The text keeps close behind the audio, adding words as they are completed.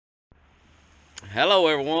Hello,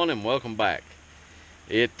 everyone, and welcome back.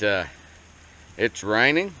 It's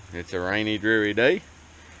raining. It's a rainy, dreary day.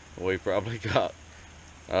 We probably got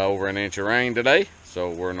over an inch of rain today, so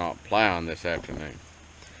we're not plowing this afternoon.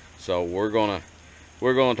 So we're gonna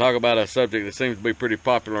talk about a subject that seems to be pretty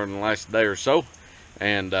popular in the last day or so.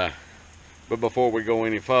 And but before we go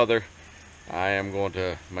any further, I am going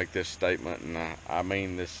to make this statement, and I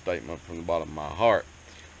mean this statement from the bottom of my heart.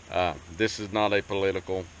 This is not a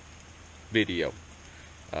political video.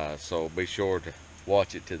 So be sure to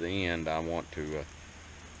watch it to the end. I want to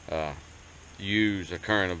use a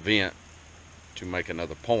current event to make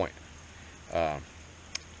another point. Uh,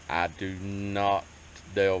 I do not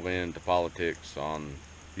delve into politics on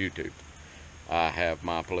YouTube. I have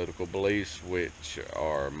my political beliefs, which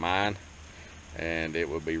are mine, and it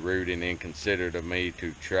would be rude and inconsiderate of me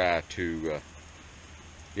to try to,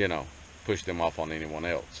 push them off on anyone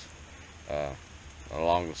else. Uh,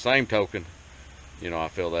 Along the same token, I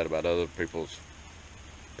feel that about other people's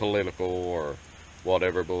political or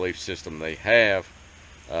whatever belief system they have.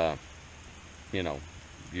 Uh, you know,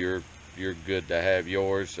 you're good to have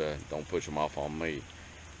yours. Don't push them off on me,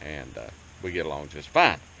 and we get along just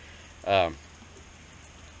fine. Um,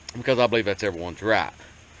 because I believe that's everyone's right.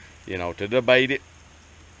 To debate it,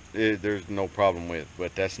 there's no problem with,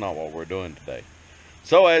 but that's not what we're doing today.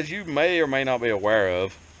 So, as you may or may not be aware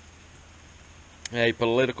of, a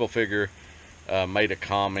political figure made a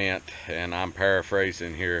comment, and I'm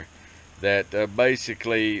paraphrasing here, that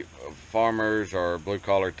basically farmers or blue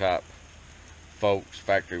collar type folks,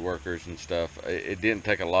 factory workers and stuff, it didn't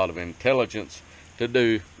take a lot of intelligence to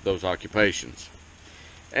do those occupations.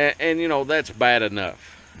 And that's bad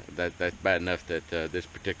enough. That's bad enough that this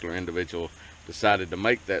particular individual decided to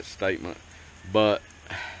make that statement. But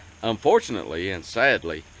unfortunately and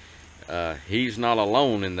sadly, he's not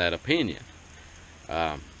alone in that opinion.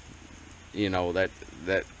 Um, that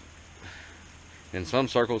in some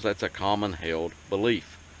circles that's a common held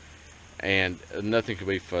belief, and nothing could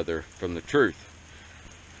be further from the truth.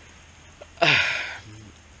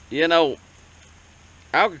 you know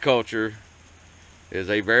Agriculture is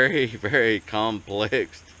a very very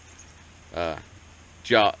complex uh,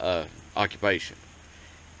 occupation.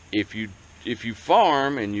 If you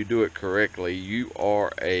farm and you do it correctly, you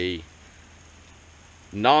are a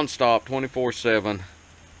non-stop 24/7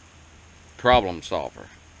 problem solver,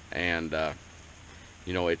 and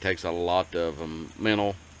it takes a lot of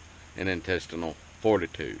mental and intestinal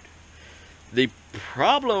fortitude. The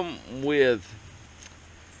problem with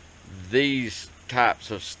these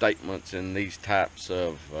types of statements and these types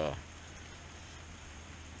of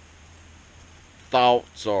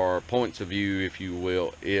thoughts or points of view, if you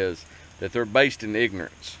will, is that they're based in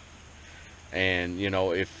ignorance. And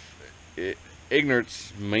if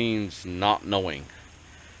ignorance means not knowing,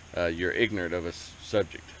 you're ignorant of a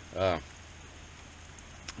subject. Part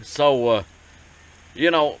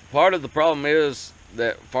of the problem is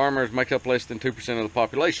that farmers make up less than 2% of the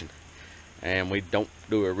population, and we don't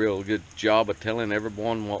do a real good job of telling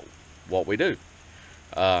everyone what we do.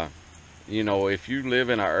 If you live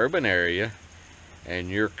in an urban area and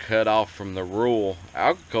you're cut off from the rural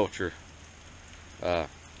agriculture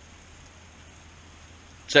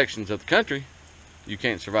sections of the country, you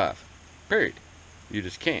can't survive. Period. You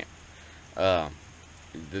just can't.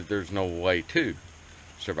 There's no way to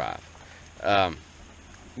survive.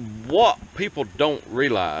 What people don't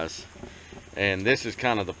realize, and this is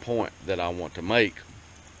kind of the point that I want to make,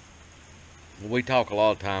 we talk a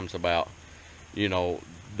lot of times about, the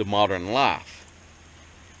modern life.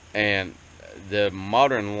 And the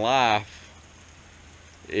modern life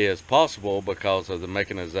is possible because of the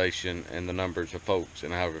mechanization and the numbers of folks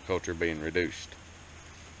in agriculture being reduced.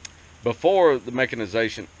 Before the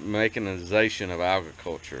mechanization of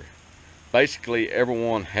agriculture, basically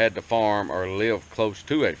everyone had to farm or live close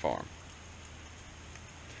to a farm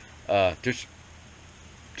to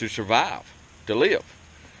survive, to live.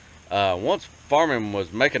 Once farming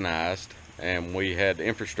was mechanized and we had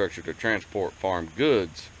infrastructure to transport farm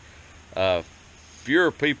goods,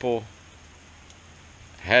 fewer people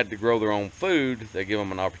had to grow their own food. They give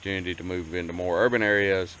them an opportunity to move into more urban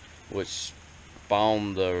areas, which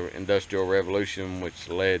spawned the Industrial Revolution, which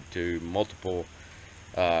led to multiple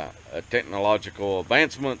technological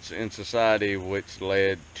advancements in society, which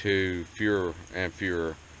led to fewer and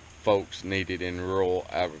fewer folks needed in rural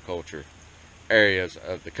agriculture areas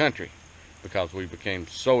of the country, because we became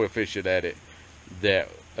so efficient at it that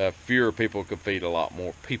fewer people could feed a lot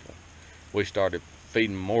more people. We started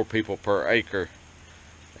feeding more people per acre,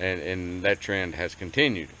 and that trend has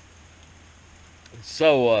continued.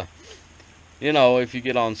 So, if you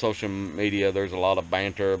get on social media, there's a lot of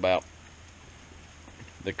banter about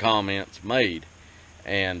the comments made.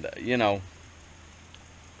 And you know,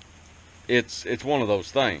 it's one of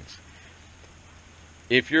those things.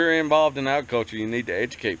 If you're involved in agriculture, you need to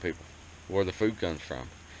educate people where the food comes from.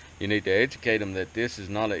 You need to educate them that this is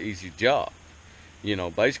not an easy job. You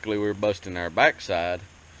know, basically we're busting our backside,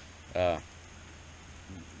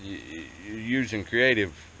 using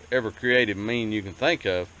every creative mean you can think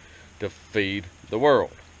of to feed the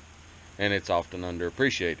world. And it's often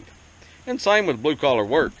underappreciated. And same with blue collar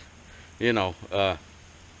work. You know, I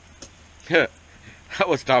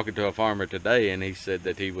was talking to a farmer today, and he said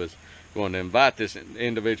that he was going to invite this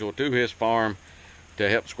individual to his farm to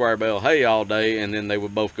help square bale hay all day, and then they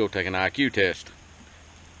would both go take an IQ test.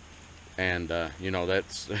 And you know,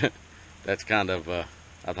 that's that's kind of I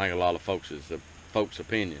think a lot of folks'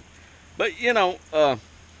 opinion. But you know,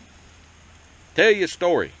 tell you a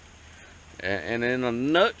story, and in a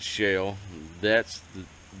nutshell, that's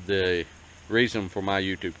the reason for my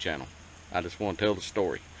YouTube channel. I just want to tell the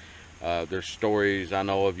story. There's stories I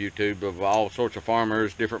know of YouTube of all sorts of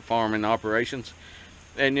farmers, different farming operations,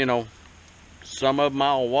 and you know, some of them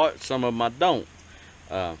I'll watch, some of them I don't.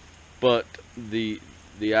 But the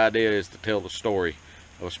idea is to tell the story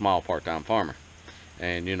of a small part-time farmer.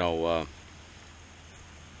 And you know,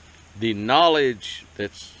 the knowledge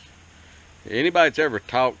that's anybody that's ever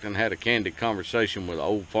talked and had a candid conversation with an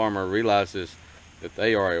old farmer realizes that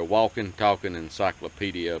they are a walking, talking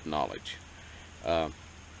encyclopedia of knowledge,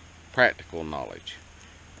 practical knowledge.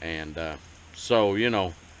 And so, you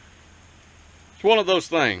know, it's one of those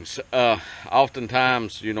things.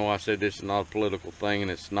 Oftentimes, you know, I said this is not a political thing,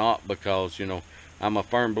 and it's not, because, you know, I'm a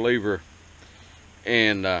firm believer,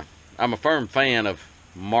 and I'm a firm fan of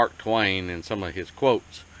Mark Twain and some of his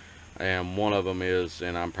quotes. And one of them is,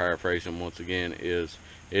 and I'm paraphrasing once again, is,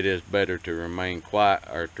 it is better to remain quiet,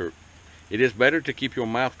 or it is better to keep your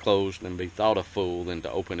mouth closed and be thought a fool than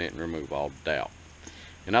to open it and remove all doubt.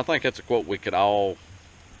 And I think that's a quote we could all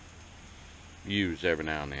use every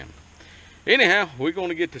now and then. Anyhow, we're going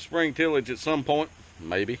to get to spring tillage at some point.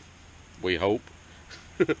 Maybe. We hope.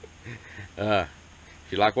 If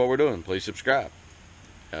you like what we're doing, please subscribe.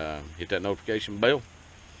 Hit that notification bell.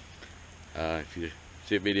 If you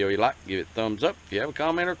see a video you like, give it a thumbs up. If you have a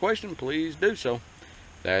comment or question, please do so.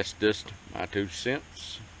 That's just my 2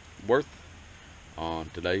 cents worth on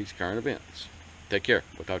today's current events. Take care.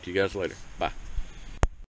 We'll talk to you guys later. Bye.